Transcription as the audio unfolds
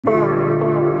That's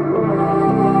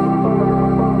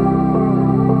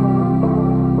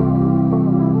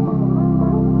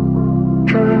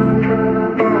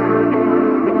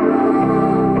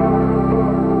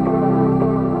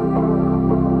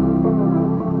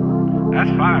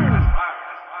fire.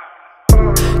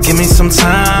 Give me some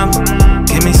time,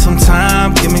 give me some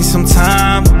time, give me some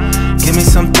time, give me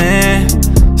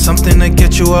something to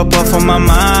get you up off of my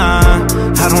mind.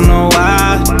 I don't know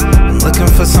why, I'm looking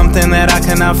for something that I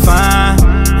cannot find.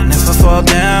 And if I fall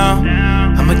down,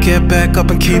 I'ma get back up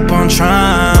and keep on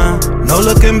trying. No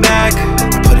looking back,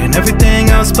 I'm putting everything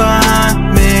else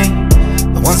behind me.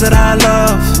 The ones that I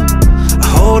love, I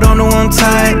hold on to them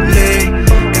tightly.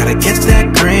 Gotta get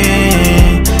that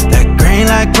green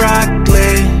like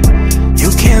broccoli.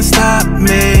 You can't stop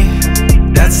me,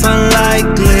 that's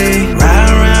unlikely.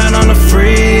 Riding around on the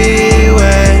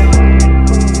freeway,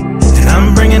 and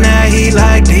I'm bringing that heat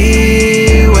like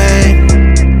D-Way.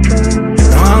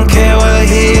 No, I don't care what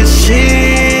he or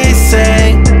she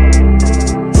say,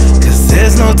 cause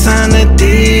there's no time to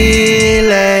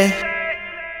delay.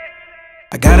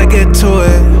 I gotta get to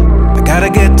it, I gotta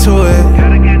get to it,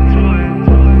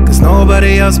 cause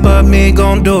nobody else but me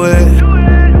gon' do it.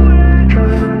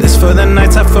 This for the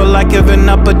nights I feel like giving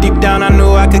up, but deep down I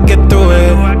knew I could get through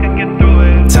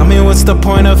it. Tell me what's the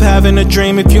point of having a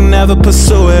dream if you never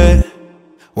pursue it?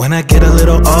 When I get a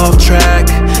little off track,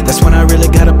 that's when I really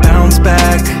gotta bounce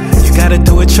back. You gotta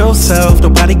do it yourself,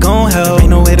 nobody gon' help. Ain't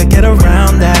no way to get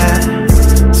around that.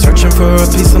 Searching for a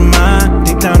peace of mind,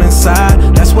 deep down inside,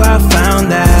 that's where I found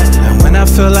that. And when I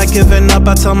feel like giving up,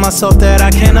 I tell myself that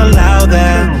I can't allow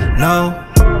that. No,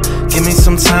 give me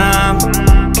some time,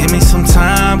 give me some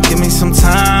time, give me some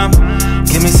time,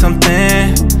 give me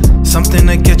something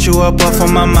to get you up off of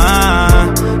my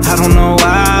mind. I don't know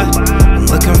why, I'm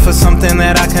looking for something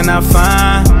that I cannot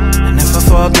find. And if I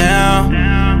fall down,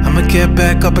 I'ma get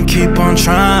back up and keep on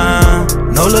trying.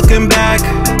 No looking back,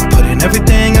 I'm putting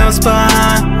everything else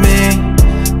behind me.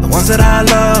 The ones that I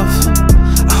love,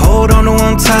 I hold on to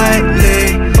them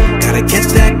tightly. Gotta get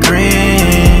that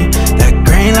green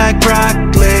like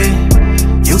broccoli.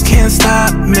 You can't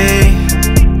stop me,